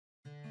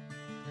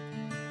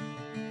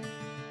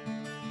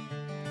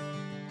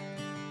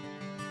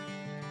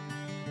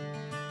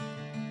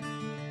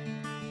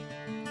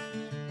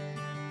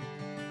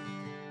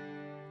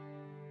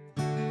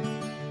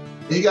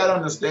You got to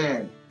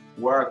understand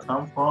where I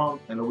come from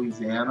in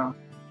Louisiana.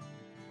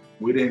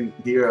 We didn't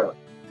hear,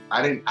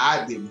 I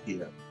didn't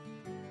hear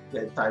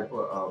that type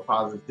of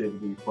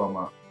positivity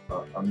from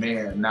a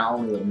man, not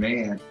only a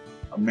man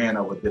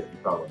of a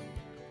different color.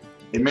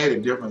 It made a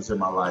difference in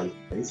my life.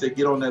 He said,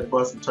 get on that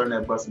bus and turn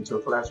that bus into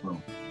a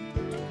classroom.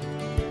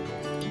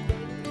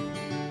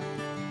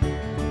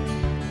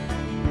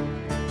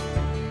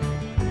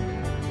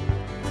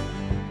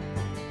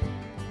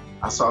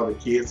 I saw the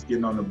kids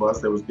getting on the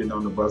bus. They was getting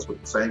on the bus with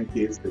the same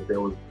kids that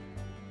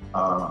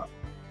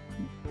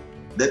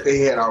they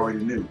had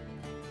already knew,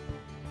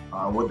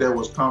 what they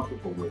was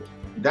comfortable with.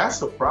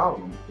 That's a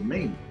problem for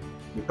me,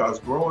 because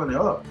growing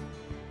up,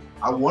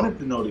 I wanted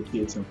to know the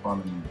kids in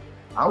front of me.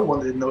 I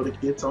wanted to know the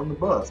kids on the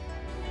bus.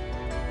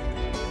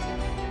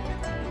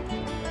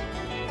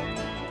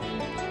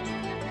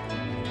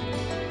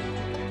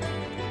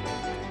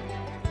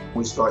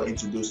 We start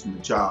introducing the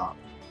job.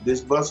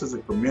 This bus is a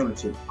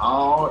community.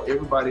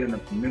 Everybody in the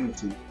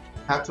community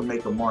have to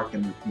make a mark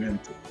in the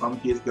community. Some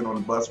kids get on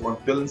the bus,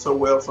 weren't feeling so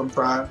well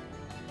sometimes.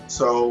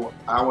 So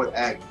I would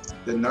ask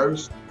the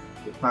nurse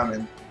to come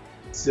and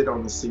sit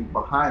on the seat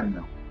behind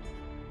them.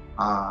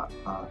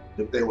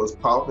 If they was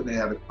coughing, they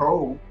had a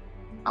cold,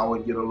 I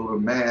would get a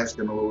little mask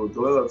and a little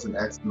gloves and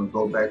ask them to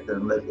go back there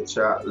and let the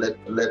child,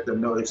 let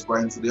them know,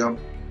 explain to them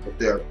if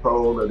they're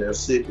cold or they're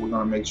sick. We're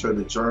gonna make sure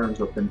the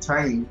germs are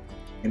contained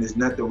and there's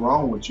nothing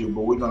wrong with you,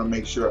 but we're gonna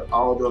make sure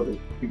all the other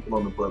people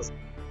on the bus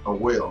are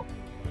well.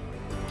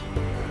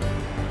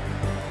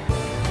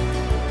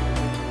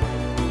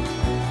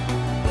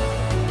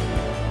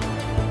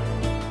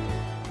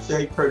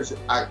 Hey Curtis,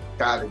 I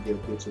gotta get a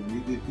picture.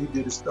 You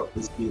do this stuff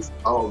with kids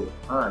all the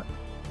time.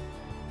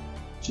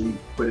 She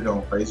put it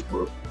on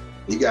Facebook.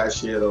 It got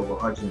shared over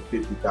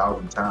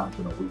 150,000 times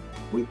in a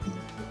weekend.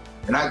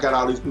 And I got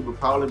all these people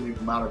calling me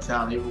from out of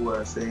town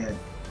everywhere saying,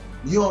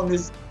 you on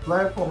this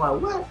platform?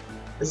 Like, what?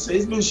 It's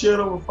been shared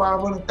over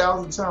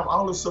 500,000 times.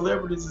 All the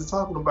celebrities is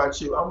talking about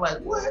you. I'm like,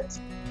 what?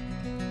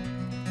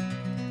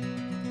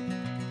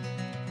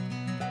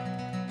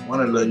 One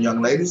of the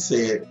young ladies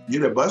said,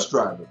 you're the bus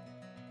driver.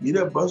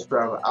 You're the bus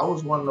driver. I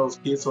was one of those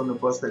kids on the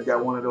bus that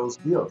got one of those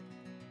gifts.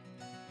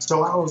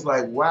 So I was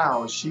like,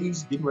 wow,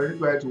 she's getting ready to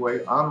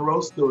graduate, honor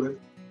roll student,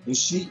 and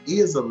she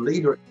is a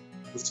leader in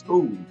the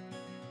school.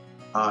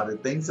 The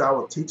things I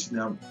was teaching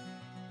them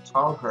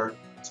taught her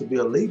to be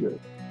a leader.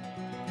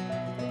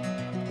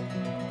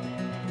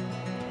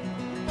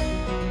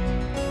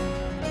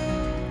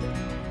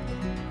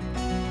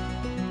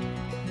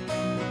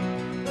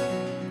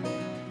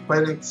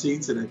 Planting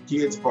seeds in the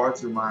kids'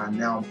 hearts and mind.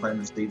 Now I'm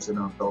planting seeds in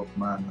the adults'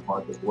 mind and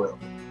heart as well.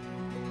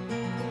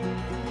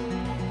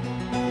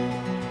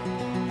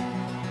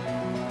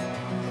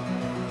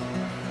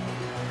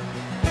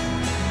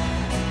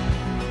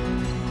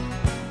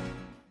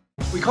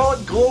 We call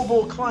it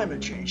global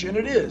climate change, and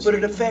it is, but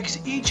it affects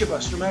each of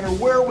us, no matter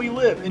where we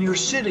live, in your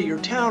city, your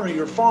town, or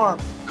your farm.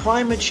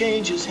 Climate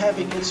change is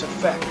having its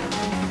effect.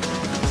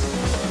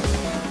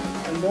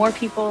 The more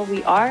people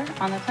we are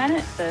on the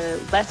planet, the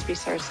less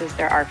resources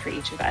there are for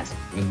each of us.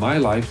 In my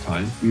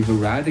lifetime, we've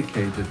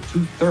eradicated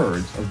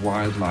 2/3 of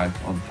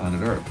wildlife on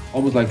planet Earth.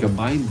 Almost like a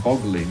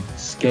mind-boggling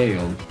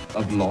scale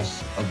of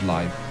loss of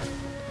life.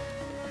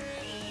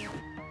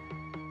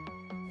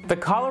 The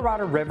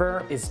Colorado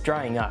River is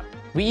drying up.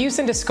 We use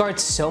and discard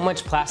so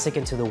much plastic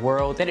into the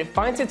world that it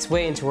finds its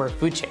way into our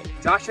food chain.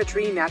 Joshua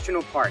Tree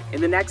National Park.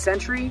 In the next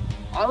century,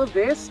 all of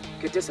this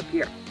could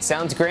disappear.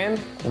 Sounds grim?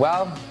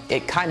 Well,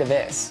 it kind of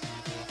is.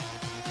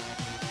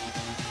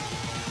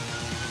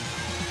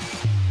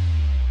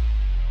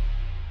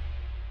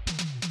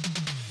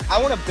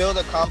 I want to build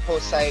a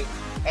compost site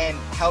and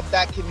help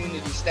that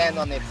community stand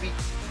on their feet.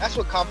 That's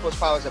what Compost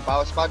Power is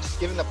about. It's about just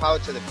giving the power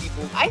to the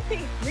people. I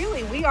think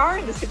really we are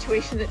in the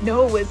situation that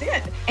Noah was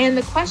in. And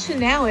the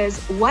question now is,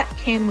 what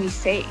can we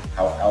save?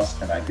 How else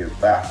can I give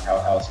back? How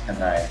else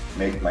can I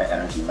make my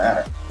energy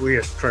matter? We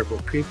as tribal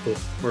people,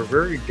 we're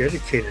very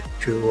dedicated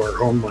to our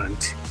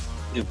homeland.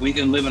 If we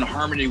can live in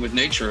harmony with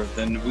nature,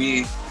 then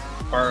we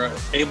are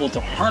able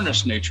to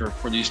harness nature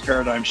for these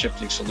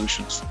paradigm-shifting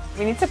solutions.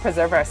 We need to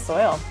preserve our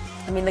soil.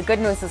 I mean, the good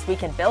news is we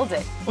can build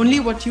it. Only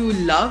what you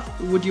love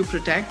would you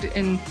protect,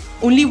 and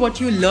only what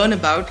you learn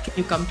about can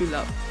you come to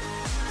love.